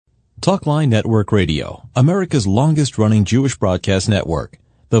Talkline Network Radio, America's longest-running Jewish broadcast network,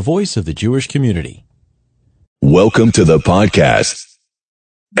 the voice of the Jewish community. Welcome to the podcast.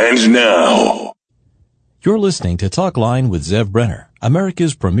 And now, you're listening to Talkline with Zev Brenner,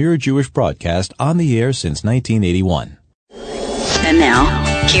 America's premier Jewish broadcast on the air since 1981. And now,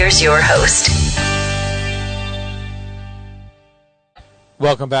 here's your host.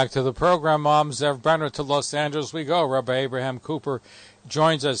 Welcome back to the program. I'm Zev Brenner. To Los Angeles we go. Rabbi Abraham Cooper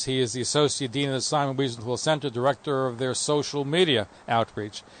joins us. He is the Associate Dean of the Simon Wiesenthal Center, Director of their social media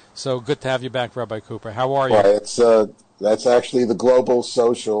outreach. So good to have you back, Rabbi Cooper. How are you? Well, that's actually the Global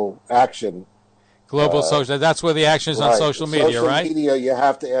Social Action. Global Social. That's where the action is on social media, right? Social media you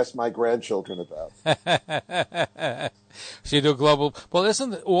have to ask my grandchildren about. So you do global. Well,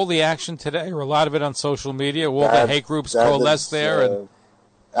 isn't all the action today, or a lot of it on social media? All the hate groups coalesce there?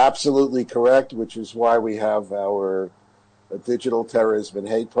 Absolutely correct, which is why we have our Digital Terrorism and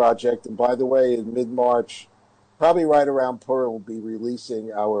Hate Project. And by the way, in mid-March, probably right around Purim, we'll be releasing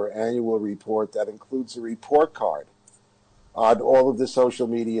our annual report that includes a report card on all of the social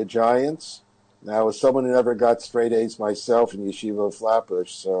media giants. Now, as someone who never got straight A's myself in Yeshiva of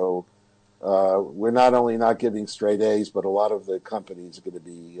Flatbush, so we're not only not giving straight A's, but a lot of the companies are going to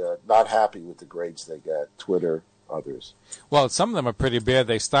be not happy with the grades they get, Twitter, others. Well, some of them are pretty bad.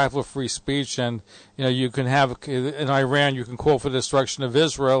 They stifle free speech, and you can have in Iran, you can call for the destruction of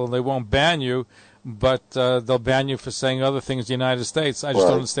Israel, and they won't ban you, but they'll ban you for saying other things in the United States. I just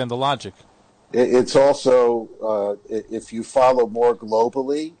don't understand the logic. It's also, if you follow more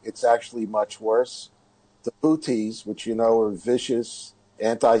globally, it's actually much worse. The Houthis, which are vicious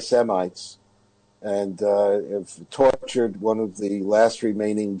anti-Semites, and have tortured one of the last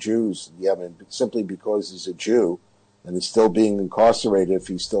remaining Jews in Yemen simply because he's a Jew and is still being incarcerated if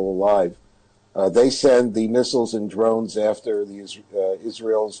he's still alive. They send the missiles and drones after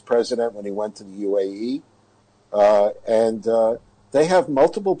Israel's president when he went to the UAE. And they have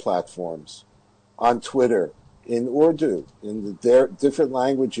multiple platforms on Twitter, in Urdu, in the different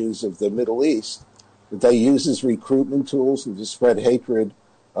languages of the Middle East, that they use as recruitment tools to spread hatred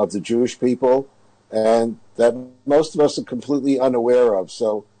of the Jewish people, and that most of us are completely unaware of.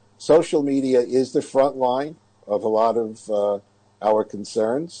 So social media is the front line of a lot of our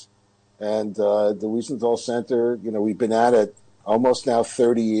concerns. And the Wiesenthal Center, we've been at it almost now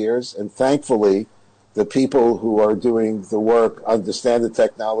 30 years, and thankfully the people who are doing the work understand the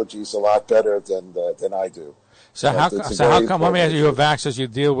technologies a lot better than I do. So how come, let me ask you, have access, you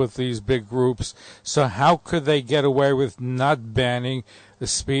deal with these big groups, so how could they get away with not banning the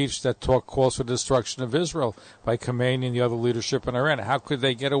speech that calls for the destruction of Israel by Khomeini and the other leadership in Iran? How could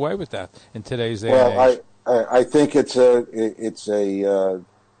they get away with that in today's day and age? I think it's a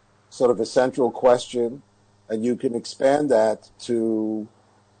sort of a central question, and you can expand that to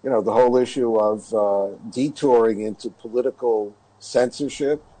the whole issue of detouring into political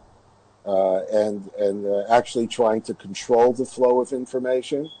censorship and actually trying to control the flow of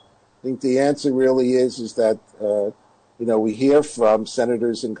information. I think the answer really is that we hear from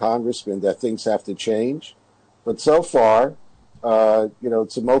senators and congressmen that things have to change, but so far,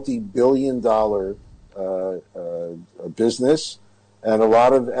 it's a multi-billion-dollar business, and a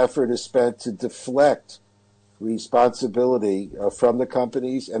lot of effort is spent to deflect responsibility from the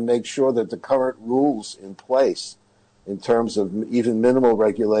companies and make sure that the current rules in place in terms of even minimal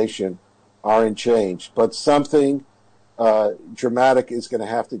regulation aren't changed. But something dramatic is going to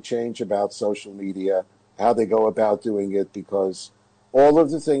have to change about social media, how they go about doing it, because all of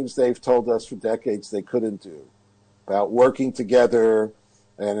the things they've told us for decades they couldn't do, about working together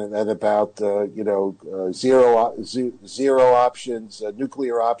and about zero options,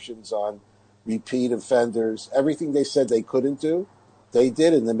 nuclear options on repeat offenders, everything they said they couldn't do, they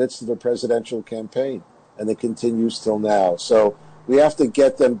did in the midst of a presidential campaign, and it continues till now. So we have to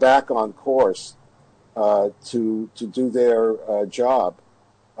get them back on course to do their job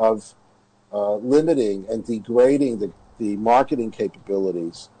of limiting and degrading the marketing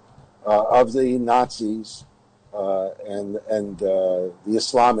capabilities of the Nazis and the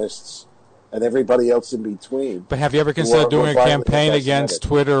Islamists and everybody else in between. But have you ever considered doing a campaign against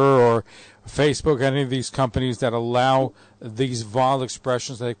Twitter or Facebook, any of these companies that allow these vile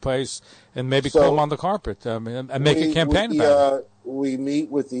expressions to take place, and maybe call them on the carpet and make a campaign about it? We meet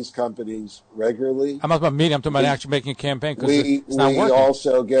with these companies regularly. I'm not about meeting, I'm talking about actually making a campaign, because it's not working. We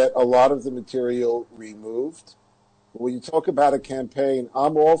also get a lot of the material removed. When you talk about a campaign,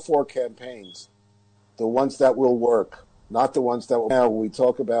 I'm all for campaigns, the ones that will work, not the ones that will. Now, when we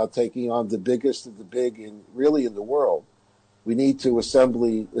talk about taking on the biggest of the big in the world, we need to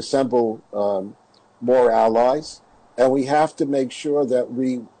assemble more allies And we have to make sure that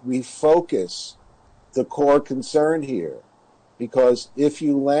we focus the core concern here. Because if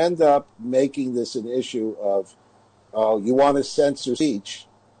you land up making this an issue of, you want to censor speech,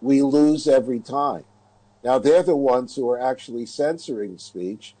 we lose every time. Now, they're the ones who are actually censoring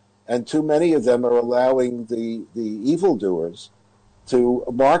speech, and too many of them are allowing the evildoers to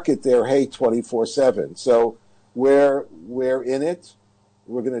market their hate 24/7. So we're in it.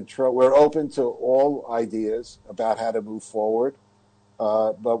 We're open to all ideas about how to move forward,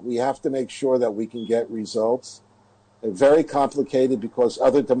 but we have to make sure that we can get results. They're very complicated because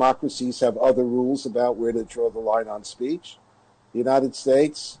other democracies have other rules about where to draw the line on speech. The United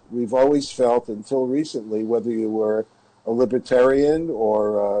States, we've always felt until recently, whether you were a libertarian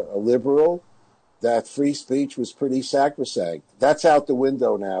or a liberal, that free speech was pretty sacrosanct. That's out the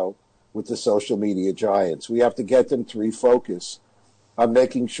window now with the social media giants. We have to get them to refocus on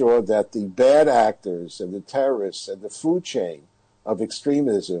making sure that the bad actors and the terrorists and the food chain of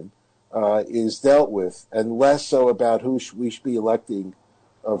extremism is dealt with, and less so about who we should be electing,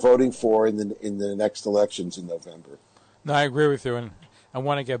 voting for in the next elections in November. No, I agree with you, and I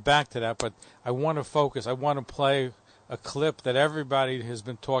want to get back to that, but I want to focus. I want to play a clip that everybody has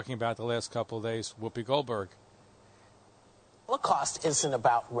been talking about the last couple of days, Whoopi Goldberg. Holocaust isn't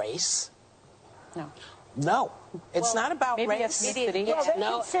about race. No, it's not about race.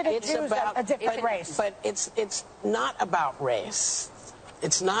 No, it's about a different race. But it's not about race.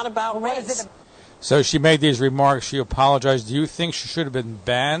 It's not about race. So she made these remarks. She apologized. Do you think she should have been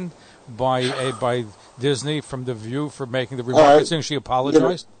banned by Disney from The View for making the remarks? And she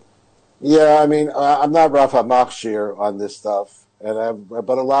apologized? Yeah, I mean, I'm not Rafa Machshir on this stuff,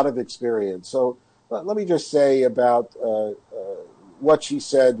 but a lot of experience. So let me just say about what she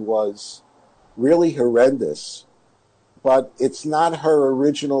said was really horrendous, but it's not her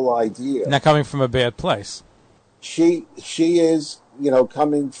original idea. Not coming from a bad place. She is,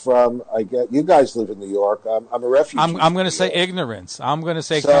 coming from, I get, you guys live in New York. I'm a refugee. I'm going to say ignorance. I'm going to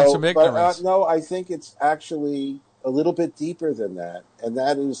say it comes from ignorance. But, no, I think it's actually a little bit deeper than that, and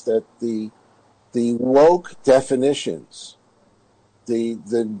that is that the woke definitions, the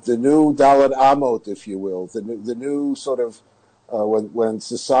new Dalet Amot, if you will, the new sort of when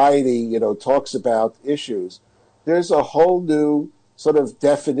society talks about issues, there's a whole new sort of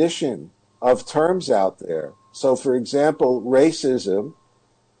definition of terms out there. So, for example, racism,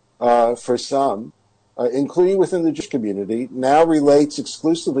 for some, including within the Jewish community, now relates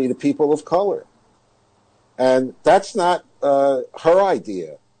exclusively to people of color. And that's not her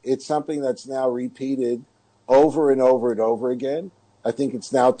idea. It's something that's now repeated over and over and over again. I think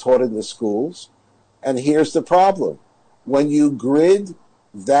it's now taught in the schools. And here's the problem. When you grid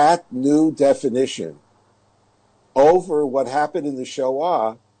that new definition over what happened in the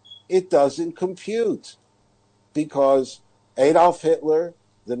Shoah, it doesn't compute. Because Adolf Hitler,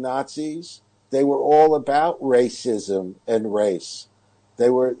 the Nazis, they were all about racism and race. They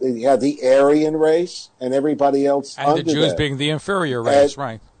had the Aryan race and everybody else and under the Jews that. Being the inferior race,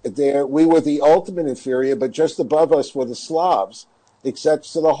 right? We were the ultimate inferior, but just above us were the Slavs.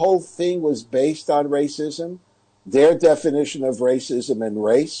 So the whole thing was based on racism. Their definition of racism and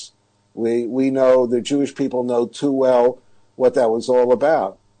race, we know, the Jewish people know too well what that was all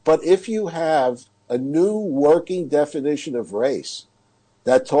about. But if you have a new working definition of race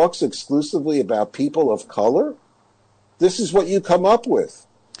that talks exclusively about people of color, this is what you come up with.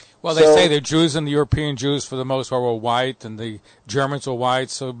 Well, they say the Jews and the European Jews, for the most part, were white, and the Germans were white,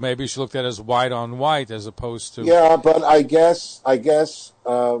 so maybe you should look at it as white on white as opposed to... Yeah, but I guess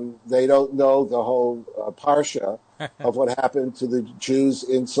they don't know the whole parsha of what happened to the Jews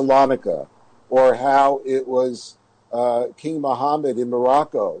in Salonika, or how it was King Mohammed in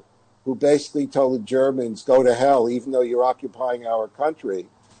Morocco, who basically told the Germans, go to hell, even though you're occupying our country.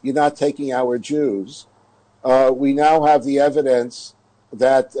 You're not taking our Jews. We now have the evidence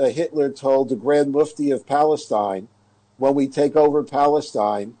that Hitler told the Grand Mufti of Palestine, when we take over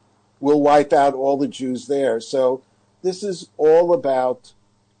Palestine, we'll wipe out all the Jews there. So this is all about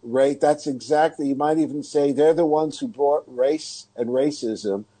race. That's exactly, you might even say they're the ones who brought race and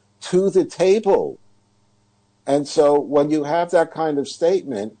racism to the table. And so when you have that kind of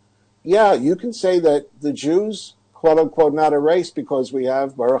statement, yeah, you can say that the Jews, quote unquote, not a race, because we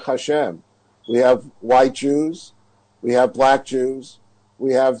have, Baruch Hashem, we have white Jews, we have black Jews,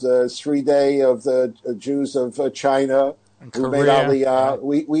 we have the 3 day of the Jews of China who made Aliyah.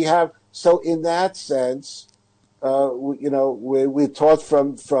 We have, so in that sense, we taught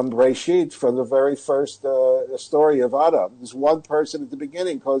from Breshit, from the very first story of Adam. There's one person at the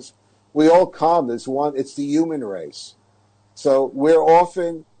beginning, because we all come. There's one. It's the human race. So we're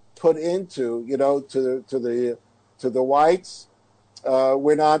often put into, to To the whites,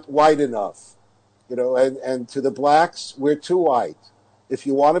 we're not white enough. And to the blacks, we're too white. If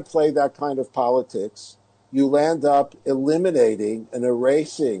you want to play that kind of politics, you land up eliminating and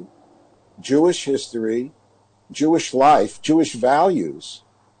erasing Jewish history, Jewish life, Jewish values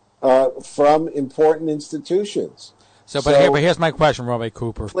from important institutions. But here's my question, Rabbi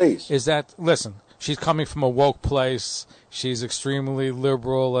Cooper. Please. Is that, listen, she's coming from a woke place. She's extremely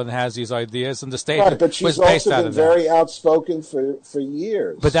liberal and has these ideas, and the statement but she's was based also out been of very that. outspoken for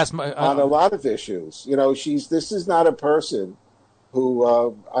years. But that's on a lot of issues. This is not a person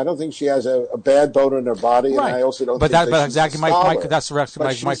who I don't think she has a bad bone in her body, right. And I also don't. But think that's exactly that's the rest of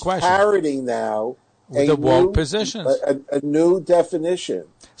my she's question. Parroting now the woke positions, a new definition.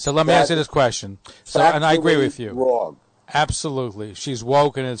 So let me ask you this question. And I agree with you. Wrong. Absolutely. She's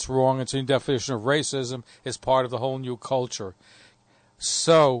woke and it's wrong. It's a new definition of racism. It's part of the whole new culture.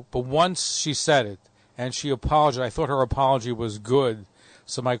 So, but once she said it and she apologized, I thought her apology was good.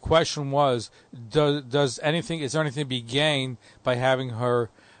 So my question was, is there anything to be gained by having her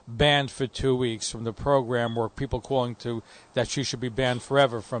banned for 2 weeks from the program, or people calling that she should be banned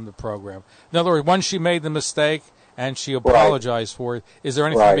forever from the program? In other words, once she made the mistake and she apologized for it, is there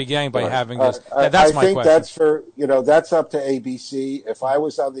anything to be gained by having this? That's my question. I think that's up to ABC. If I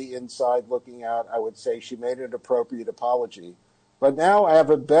was on the inside looking out, I would say she made an appropriate apology. But now I have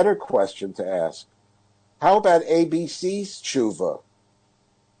a better question to ask. How about ABC's tshuva?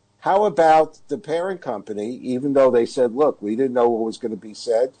 How about the parent company, even though they said, look, we didn't know what was going to be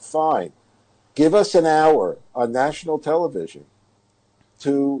said, fine. Give us an hour on national television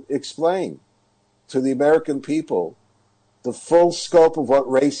to explain to the American people the full scope of what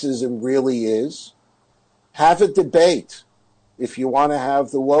racism really is. Have a debate. If you want to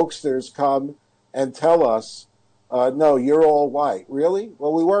have the wokesters come and tell us, no, you're all white. Really?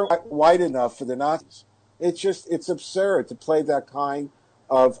 Well, we weren't white enough for the Nazis. It's absurd to play that kind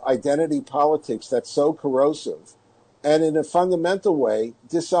of identity politics that's so corrosive and in a fundamental way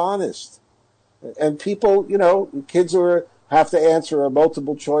dishonest. And people, kids who have to answer a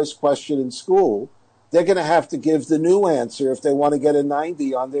multiple choice question in school, they're going to have to give the new answer if they want to get a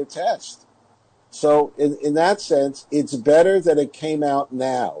 90 on their test. So in that sense, it's better that it came out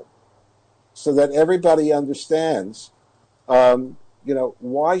now so that everybody understands,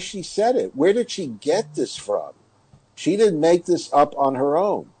 why she said it. Where did she get this from? She didn't make this up on her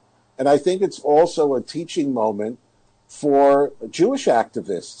own. And I think it's also a teaching moment for Jewish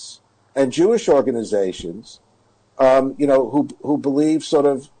activists and Jewish organizations, who believe sort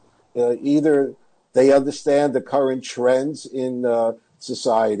of either they understand the current trends in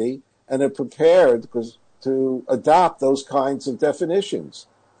society and are prepared to adopt those kinds of definitions.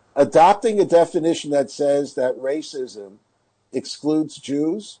 Adopting a definition that says that racism excludes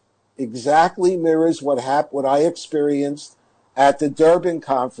Jews exactly mirrors what I experienced at the Durban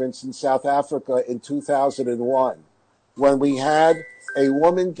conference in South Africa in 2001, when we had a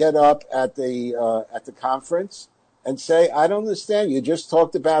woman get up at the conference and say, "I don't understand. You just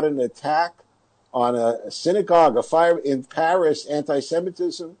talked about an attack on a synagogue, a fire in Paris,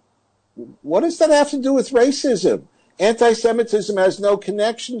 anti-Semitism. What does that have to do with racism? Anti-Semitism has no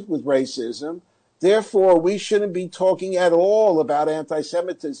connection with racism. Therefore, we shouldn't be talking at all about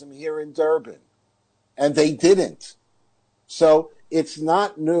anti-Semitism here in Durban." And they didn't. So it's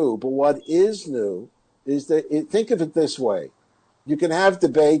not new, but what is new is that, think of it this way. You can have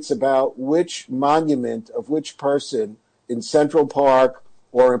debates about which monument of which person in Central Park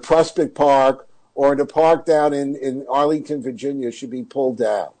or in Prospect Park or in a park down in Arlington, Virginia should be pulled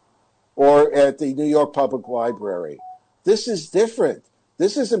down, or at the New York Public Library. This is different.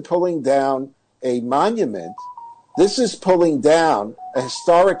 This isn't pulling down a monument. This is pulling down a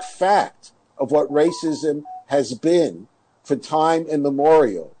historic fact of what racism has been for time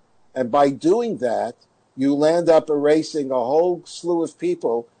immemorial. And by doing that, you land up erasing a whole slew of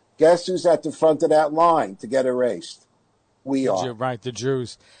people. Guess who's at the front of that line to get erased? We are. Right, the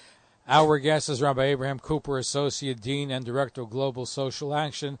Jews. Our guest is Rabbi Abraham Cooper, Associate Dean and Director of Global Social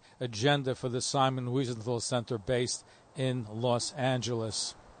Action Agenda for the Simon Wiesenthal Center based in Los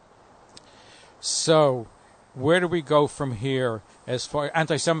Angeles. So, where do we go from here? As far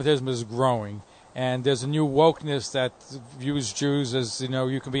anti-Semitism is growing, and there's a new wokeness that views Jews as,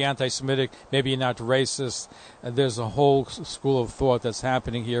 you can be anti-Semitic, maybe you're not racist. There's a whole school of thought that's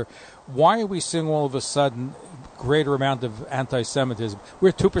happening here. Why are we seeing all of a sudden greater amount of anti-Semitism?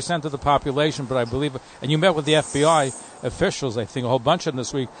 We're 2% of the population, but I believe, and you met with the FBI officials, I think, a whole bunch of them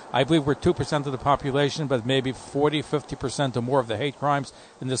this week. I believe we're 2% of the population, but maybe 40, 50% or more of the hate crimes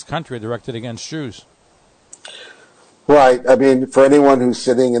in this country are directed against Jews. Right. I mean, for anyone who's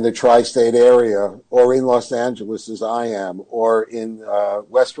sitting in the tri-state area or in Los Angeles, as I am, or in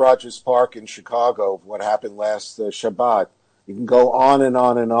West Rogers Park in Chicago, what happened last Shabbat, you can go on and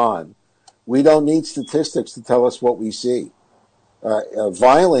on and on. We don't need statistics to tell us what we see.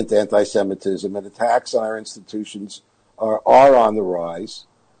 Violent anti-Semitism and attacks on our institutions are on the rise.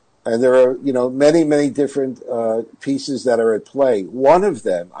 And there are, many, many different pieces that are at play. One of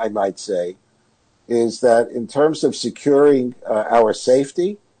them, I might say, is that in terms of securing our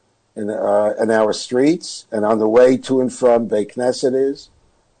safety and our streets and on the way to and from Beit Knesset is,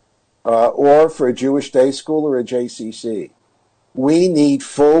 or for a Jewish day school or a JCC, we need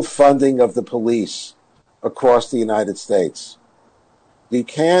full funding of the police across the United States. You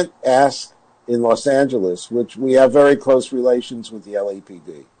can't ask in Los Angeles, which we have very close relations with the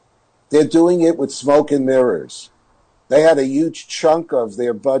LAPD. They're doing it with smoke and mirrors. They had a huge chunk of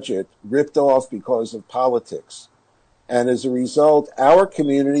their budget ripped off because of politics. And as a result, our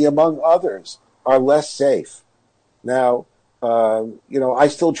community, among others, are less safe. Now, I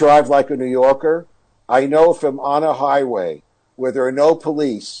still drive like a New Yorker. I know if I'm on a highway where there are no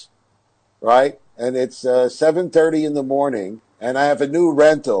police, right, and it's 7:30 in the morning, and I have a new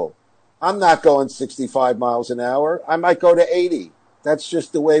rental, I'm not going 65 miles an hour. I might go to 80. That's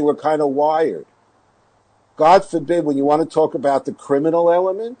just the way we're kind of wired. God forbid, when you want to talk about the criminal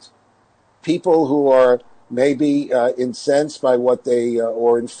element, people who are maybe incensed by what they,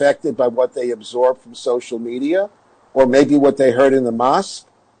 or infected by what they absorb from social media, or maybe what they heard in the mosque,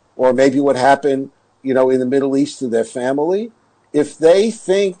 or maybe what happened, in the Middle East to their family, if they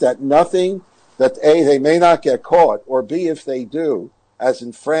think that that A, they may not get caught, or B, if they do, as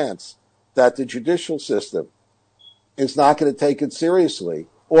in France, that the judicial system is not going to take it seriously,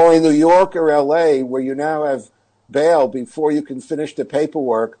 or in New York or LA, where you now have bail before you can finish the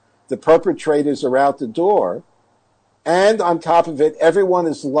paperwork, the perpetrators are out the door, and on top of it, everyone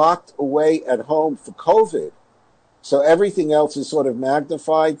is locked away at home for COVID, so everything else is sort of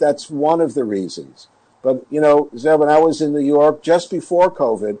magnified. That's one of the reasons. But, Zev, when I was in New York just before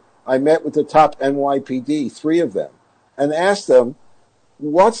COVID, I met with the top NYPD, 3 of them, and asked them,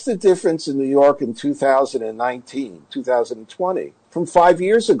 what's the difference in New York in 2019, 2020, from 5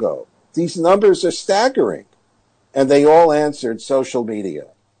 years ago? These numbers are staggering. And they all answered social media.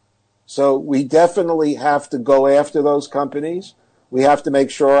 So we definitely have to go after those companies. We have to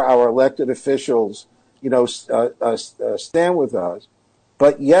make sure our elected officials, stand with us.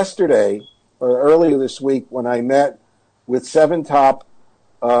 But yesterday, or earlier this week, when I met with 7 top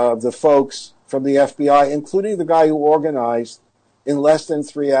the folks from the FBI, including the guy who organized in less than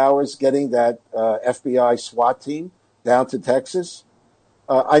 3 hours getting that FBI SWAT team down to Texas,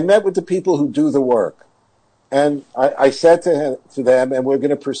 I met with the people who do the work. And I said to them, and we're going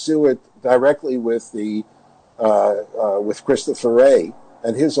to pursue it directly with with Christopher Wray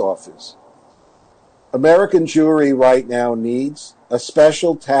and his office. American Jewry right now needs a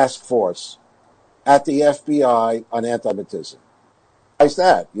special task force at the FBI on anti-Semitism. Why is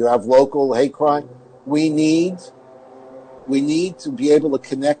that? You have local hate crime. We need to be able to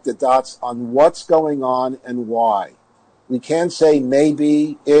connect the dots on what's going on and why. We can't say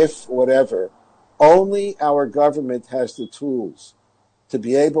maybe, if, whatever. Only our government has the tools to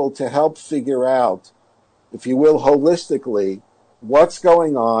be able to help figure out, if you will, holistically, what's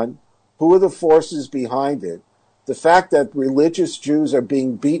going on, who are the forces behind it, the fact that religious Jews are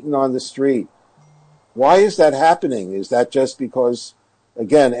being beaten on the street. Why is that happening? Is that just because,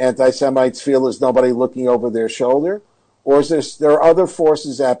 again, anti-Semites feel there's nobody looking over their shoulder? Or is there are other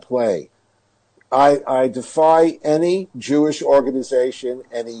forces at play? I defy any Jewish organization,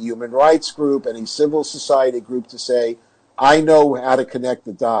 any human rights group, any civil society group to say, I know how to connect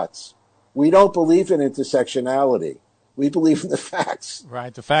the dots. We don't believe in intersectionality. We believe in the facts.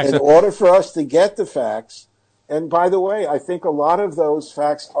 Right, the facts. In order for us to get the facts, and by the way, I think a lot of those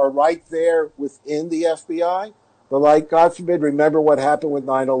facts are right there within the FBI. But like, God forbid, remember what happened with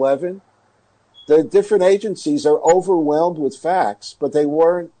 9/11? The different agencies are overwhelmed with facts, but they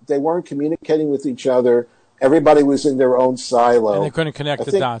weren't communicating with each other. Everybody was in their own silo. And they couldn't connect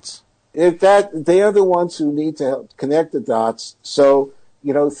the dots. They are the ones who need to help connect the dots. So,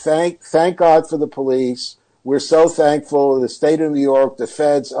 thank God for the police. We're so thankful. The state of New York, the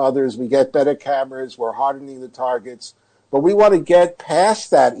feds, others, we get better cameras. We're hardening the targets. But we want to get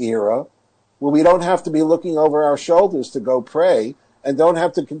past that era where we don't have to be looking over our shoulders to go pray, and don't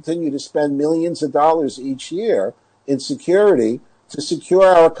have to continue to spend millions of dollars each year in security to secure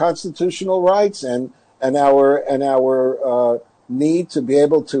our constitutional rights and our need to be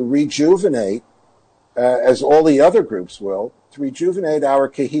able to rejuvenate, as all the other groups will, to rejuvenate our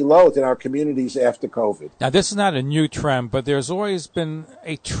kahilot in our communities after COVID. Now, this is not a new trend, but there's always been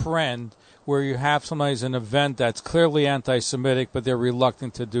a trend where you have somebody's an event that's clearly anti-Semitic, but they're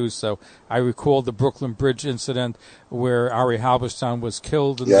reluctant to do so. I recall the Brooklyn Bridge incident where Ari Halberstam was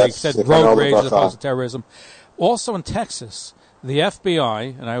killed, and they said road rage as opposed to terrorism. Also in Texas, the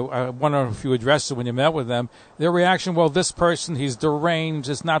FBI, and I wonder if you addressed it when you met with them, their reaction, well, this person, he's deranged,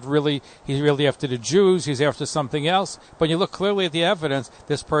 he's really after the Jews, he's after something else. But you look clearly at the evidence,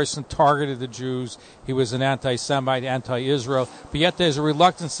 this person targeted the Jews, he was an anti-Semite, anti-Israel, but yet there's a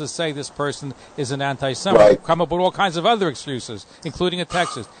reluctance to say this person is an anti-Semite. Right. Come up with all kinds of other excuses, including in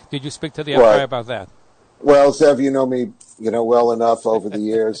Texas. Did you speak to the FBI about that? Well, Zev, you know me, well enough over the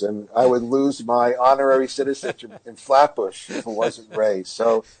years, and I would lose my honorary citizenship in Flatbush if it wasn't raised.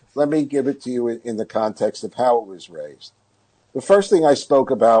 So let me give it to you in the context of how it was raised. The first thing I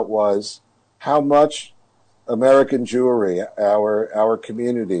spoke about was how much American Jewry, our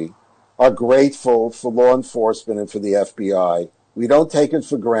community, are grateful for law enforcement and for the FBI. We don't take it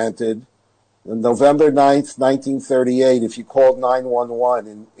for granted. On November 9th, 1938, if you called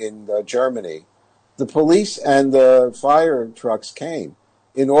 911 in Germany, the police and the fire trucks came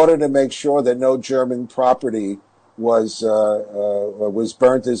in order to make sure that no German property was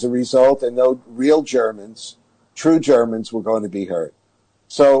burnt as a result, and no real Germans, true Germans, were going to be hurt.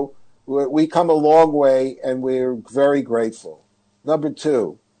 So we come a long way, and we're very grateful. Number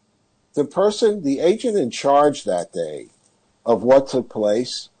two, the agent in charge that day of what took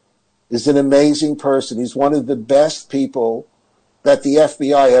place is an amazing person. He's one of the best people that the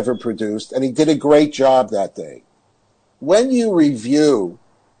FBI ever produced, and he did a great job that day. When you review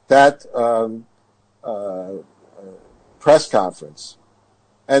that press conference,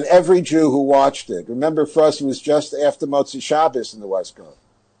 and every Jew who watched it, remember for us it was just after Motzi Shabbos in the West Coast,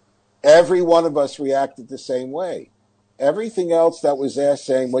 every one of us reacted the same way. Everything else that was there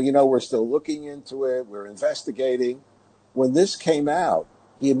saying, well, we're still looking into it, we're investigating. When this came out,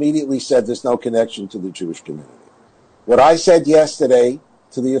 he immediately said there's no connection to the Jewish community. What I said yesterday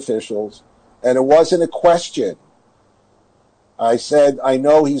to the officials, and it wasn't a question, I said, I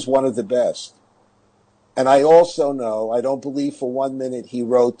know he's one of the best. And I also know, I don't believe for 1 minute he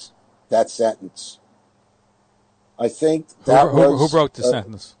wrote that sentence. I think that who wrote the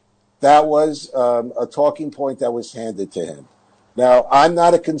sentence? That was a talking point that was handed to him. Now, I'm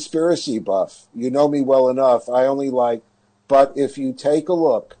not a conspiracy buff. You know me well enough. But if you take a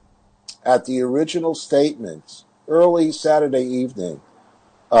look at the original statements, early Saturday evening,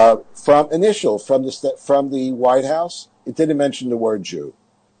 from the White House, it didn't mention the word Jew.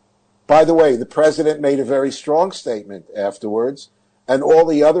 By the way, the president made a very strong statement afterwards, and all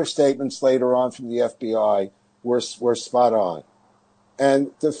the other statements later on from the FBI were spot on.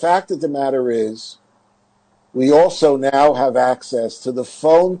 And the fact of the matter is, we also now have access to the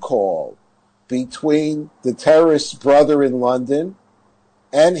phone call between the terrorist's brother in London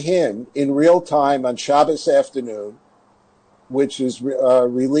and him in real time on Shabbos afternoon, which is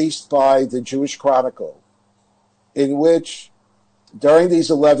released by the Jewish Chronicle, in which during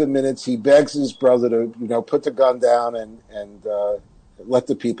these 11 minutes he begs his brother to put the gun down and let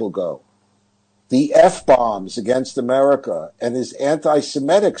the people go. The F-bombs against America and his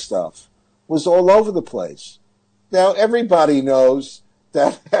anti-Semitic stuff was all over the place. Now everybody knows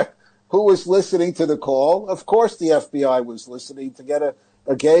that who was listening to the call. Of course the FBI was listening to get a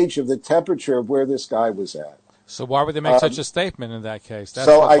gauge of the temperature of where this guy was at. So why would they make such a statement in that case? That's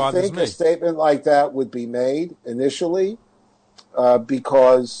so what I think me. A statement like that would be made initially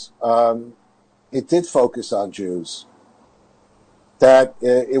because it did focus on Jews. That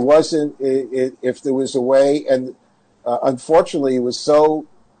it wasn't, if there was a way, and unfortunately it was so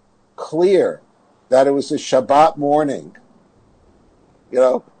clear that it was a Shabbat morning,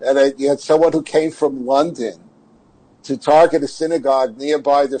 and you had someone who came from London to target a synagogue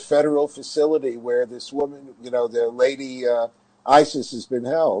nearby the federal facility where this woman, the lady Isis has been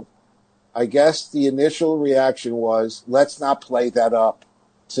held. I guess the initial reaction was, let's not play that up.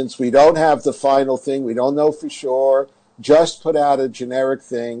 Since we don't have the final thing, we don't know for sure, just put out a generic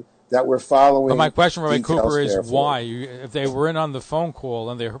thing that we're following. But my question, Rabbi Cooper, is why? If they were in on the phone call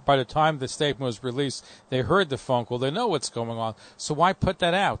and by the time the statement was released, they heard the phone call, they know what's going on. So why put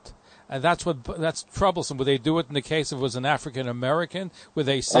that out? And that's troublesome. Would they do it in the case if it was an African American? Would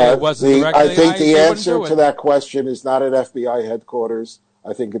they say it wasn't directly? I think the answer to that question is not at FBI headquarters.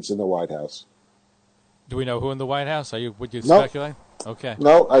 I think it's in the White House. Do we know who in the White House? Would you No. speculate? Okay.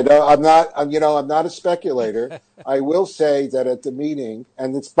 No, I don't. I'm not a speculator. I will say that at the meeting,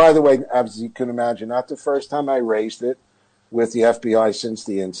 and it's, by the way, as you can imagine, not the first time I raised it with the FBI since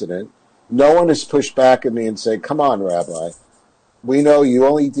the incident. No one has pushed back at me and said, "Come on, Rabbi, We know you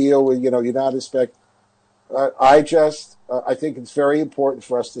only deal with, you're not expect. I think it's very important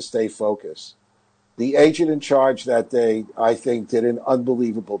for us to stay focused. The agent in charge that day, I think, did an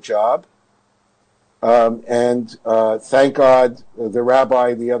unbelievable job. And thank God the rabbi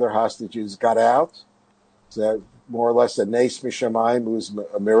and the other hostages got out. So more or less a nes mishamayim, was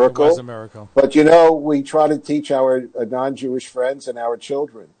a miracle. It was a miracle. But, we try to teach our non-Jewish friends and our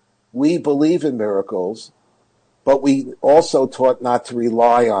children. We believe in miracles, but we also taught not to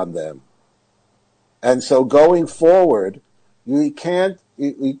rely on them. And so going forward, we can't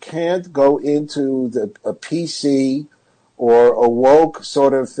go into a PC or a woke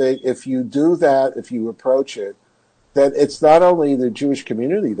sort of thing. If you do that, if you approach it, then it's not only the Jewish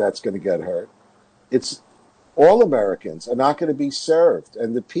community that's going to get hurt. It's all Americans are not going to be served.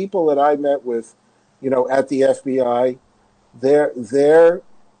 And the people that I met with, at the FBI, their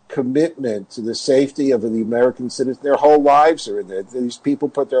commitment to the safety of the American citizens, their whole lives are in there. These people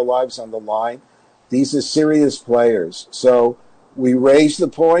put their lives on the line. These are serious players. So we raise the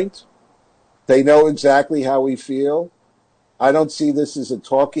point. They know exactly how we feel. I don't see this as a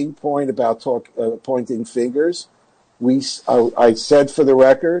talking point about pointing fingers. I said for the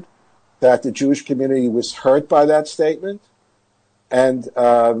record that the Jewish community was hurt by that statement, and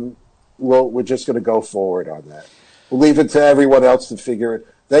we're just going to go forward on that. We'll leave it to everyone else to figure it.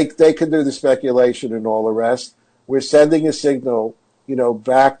 They can do the speculation and all the rest. We're sending a signal,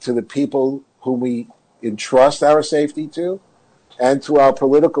 back to the people whom we entrust our safety to, and to our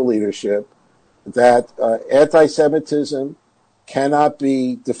political leadership, that anti-Semitism cannot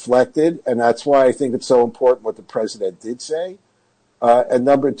be deflected, and that's why I think it's so important what the president did say. And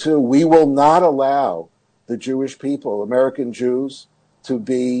number two, we will not allow the Jewish people, American Jews, to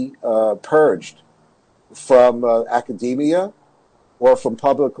be purged from academia or from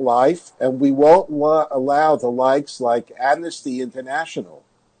public life, and we won't allow the likes like Amnesty International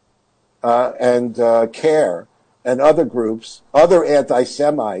and CARE and other groups, other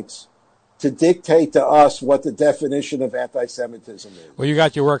anti-Semites, to dictate to us what the definition of anti-Semitism is. Well, you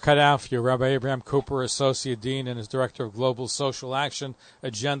got your work cut out for you. Rabbi Abraham Cooper, Associate Dean and is Director of Global Social Action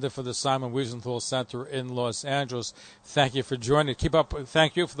Agenda for the Simon Wiesenthal Center in Los Angeles. Thank you for joining. Keep up.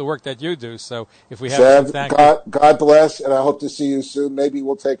 Thank you for the work that you do. So if we have to thank you. God bless, and I hope to see you soon. Maybe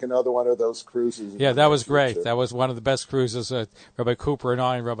we'll take another one of those cruises. Yeah, that was great. That was one of the best cruises. Rabbi Cooper and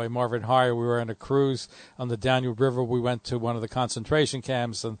I and Rabbi Marvin Heyer, we were on a cruise on the Danube River. We went to one of the concentration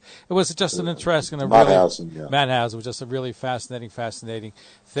camps, and it was just an interesting and Mauthausen was just a really fascinating thing.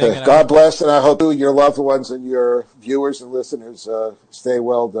 And God bless, and I hope your loved ones and your viewers and listeners stay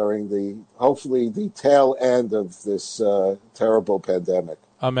well during hopefully the tail end of this terrible pandemic.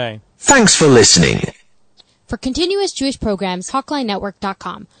 Amen. Thanks for listening. For continuous Jewish programs,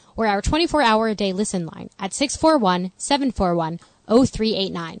 TalkLineNetwork.com, or our 24-hour-a-day listen line at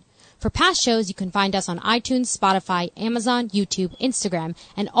 641-741-0389. For past shows, you can find us on iTunes, Spotify, Amazon, YouTube, Instagram,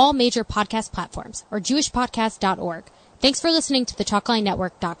 and all major podcast platforms, or jewishpodcast.org. Thanks for listening to the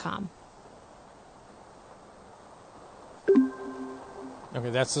TalkLineNetwork.com.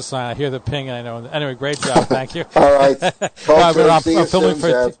 Okay, that's the sign. I hear the ping, and I know. Anyway, great job. Thank you. All right. I'm filming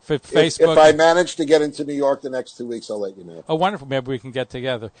for Facebook. If I manage to get into New York the next 2 weeks, I'll let you know. Oh, wonderful. Maybe we can get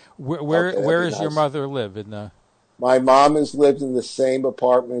together. Where does your mother live? My mom has lived in the same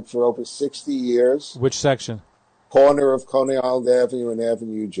apartment for over 60 years. Which section? Corner of Coney Island Avenue and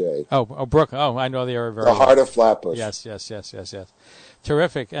Avenue J. Oh, Brooklyn. Oh, I know the area very well. The heart of Flatbush. Yes.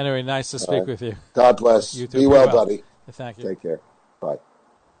 Terrific. Anyway, nice to speak with you. God bless. You too. Be well, buddy. Thank you. Take care. Bye.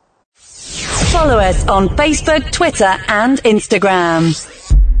 Follow us on Facebook, Twitter, and Instagram.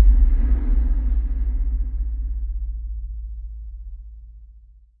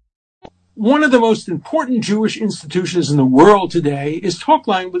 One of the most important Jewish institutions in the world today is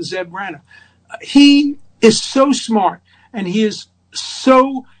Talkline with Zev Brenner. He is so smart, and he is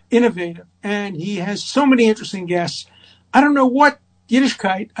so innovative, and he has so many interesting guests. I don't know what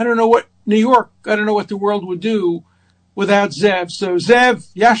Yiddishkeit, I don't know what New York, I don't know what the world would do without Zev. So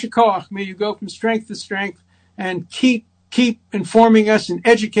Zev, Yasher Koach, may you go from strength to strength and keep informing us and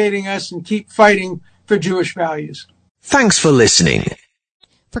educating us and keep fighting for Jewish values. Thanks for listening.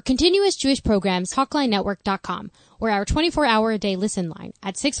 For continuous Jewish programs, TalkLineNetwork.com, or our 24-hour-a-day listen line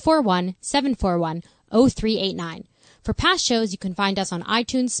at 641-741-0389. For past shows, you can find us on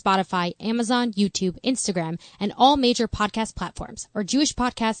iTunes, Spotify, Amazon, YouTube, Instagram, and all major podcast platforms, or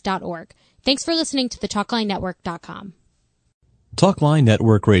jewishpodcast.org. Thanks for listening to the TalkLineNetwork.com. Talkline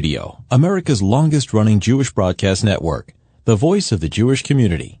Network Radio, America's longest-running Jewish broadcast network, the voice of the Jewish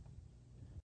community.